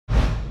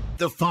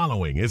The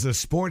following is a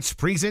sports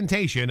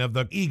presentation of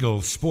the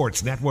Eagles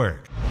Sports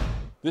Network.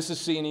 This is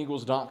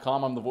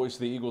CNEagles.com. I'm the voice of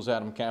the Eagles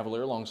Adam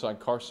Cavalier alongside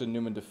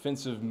Carson-Newman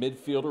defensive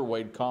midfielder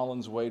Wade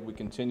Collins. Wade, we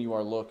continue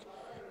our look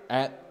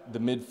at the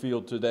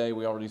midfield today.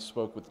 We already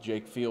spoke with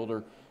Jake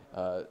Fielder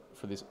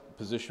for these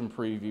position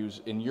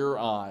previews. In your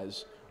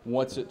eyes,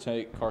 what's it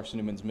take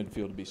Carson-Newman's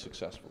midfield to be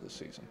successful this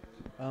season?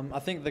 I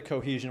think the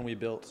cohesion we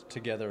built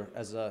together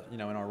as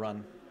in our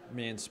run,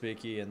 me and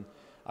Speaky, and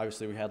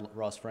obviously we had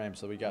Ross Frame,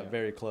 so we got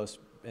very close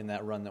in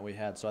that run that we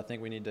had. So I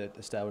think we need to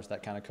establish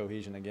that kind of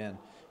cohesion again.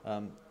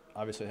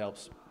 Obviously it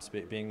helps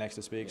being next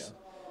to Speaks,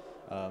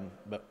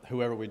 but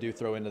whoever we do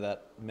throw into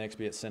that mix,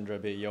 be it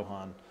Sindra, be it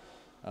Johan,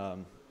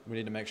 we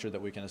need to make sure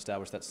that we can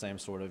establish that same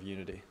sort of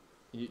unity.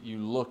 You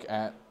look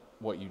at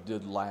what you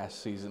did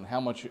last season. How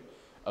much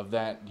of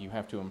that do you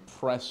have to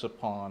impress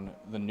upon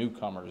the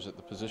newcomers at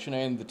the position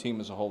and the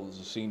team as a whole as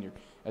a senior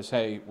as,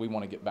 hey, we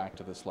want to get back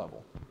to this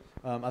level?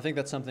 I think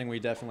that's something we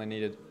definitely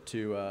needed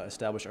to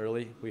establish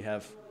early. We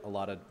have a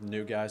lot of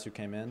new guys who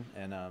came in,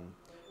 and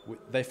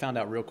they found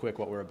out real quick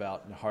what we're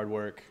about, and hard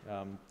work,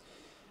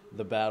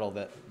 the battle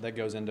that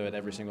goes into it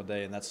every single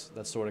day, and that's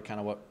sort of kind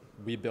of what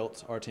we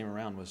built our team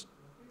around was,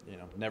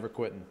 never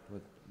quitting.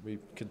 We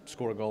could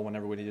score a goal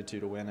whenever we needed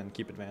to win and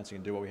keep advancing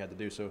and do what we had to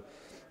do. So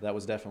that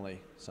was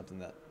definitely something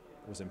that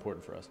was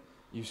important for us.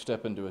 You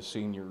step into a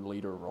senior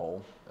leader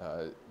role.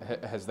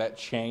 Has that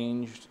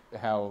changed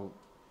how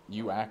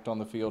you act on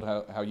the field,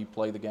 how you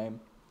play the game?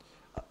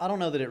 I don't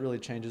know that it really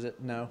changes it,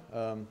 no.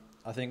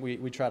 I think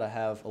we try to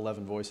have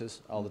 11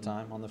 voices all the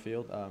time on the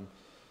field.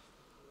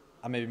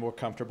 I may be more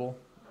comfortable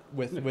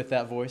with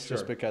that voice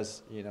just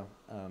because,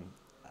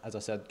 as I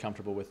said,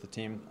 comfortable with the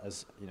team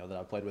as that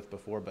I've played with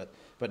before, but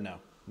no,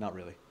 not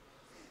really.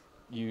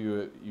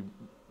 You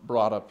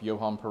brought up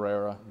Johan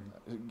Pereira.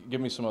 Give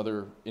me some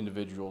other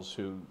individuals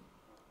who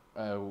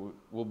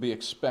will be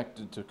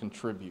expected to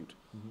contribute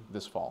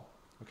this fall.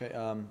 Okay.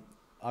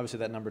 Obviously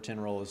that number 10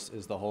 role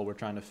is the hole we're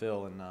trying to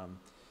fill, and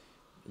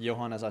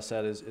Johan, as I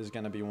said, is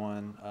going to be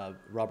one.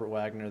 Robert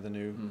Wagner, the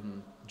new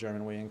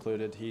German we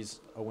included, he's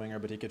a winger,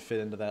 but he could fit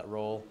into that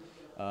role.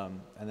 And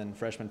then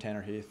freshman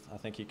Tanner Heath, I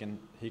think he can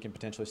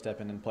potentially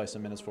step in and play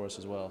some minutes for us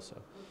as well. So,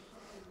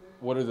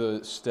 what are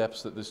the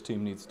steps that this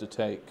team needs to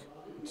take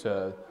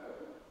to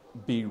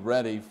be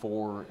ready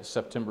for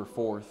September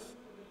 4th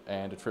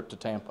and a trip to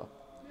Tampa?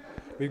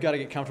 We've got to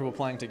get comfortable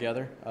playing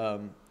together.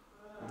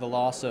 The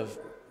loss of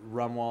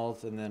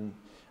Rumwald and then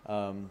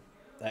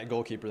that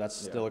goalkeeper, that's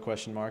still a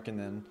question mark, and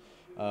then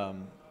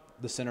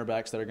the center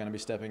backs that are going to be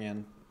stepping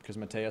in, because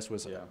Mateus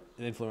was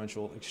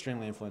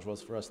extremely influential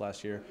for us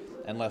last year,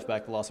 and left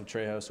back the loss of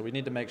Trejo. So we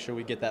need to make sure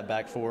we get that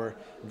back four,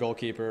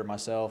 goalkeeper,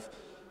 myself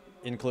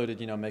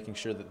included, making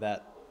sure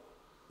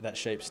that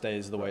shape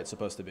stays the way it's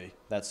supposed to be.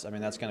 That's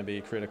going to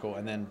be critical,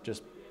 and then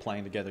just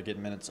playing together,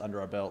 getting minutes under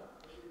our belt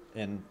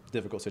in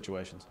difficult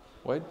situations.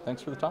 Wade,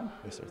 thanks for the time.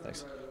 Yes, sir.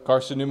 Thanks.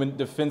 Carson-Newman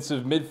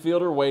defensive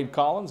midfielder Wade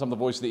Collins. I'm the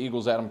voice of the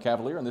Eagles Adam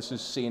Cavalier, and this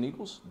is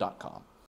CNEagles.com.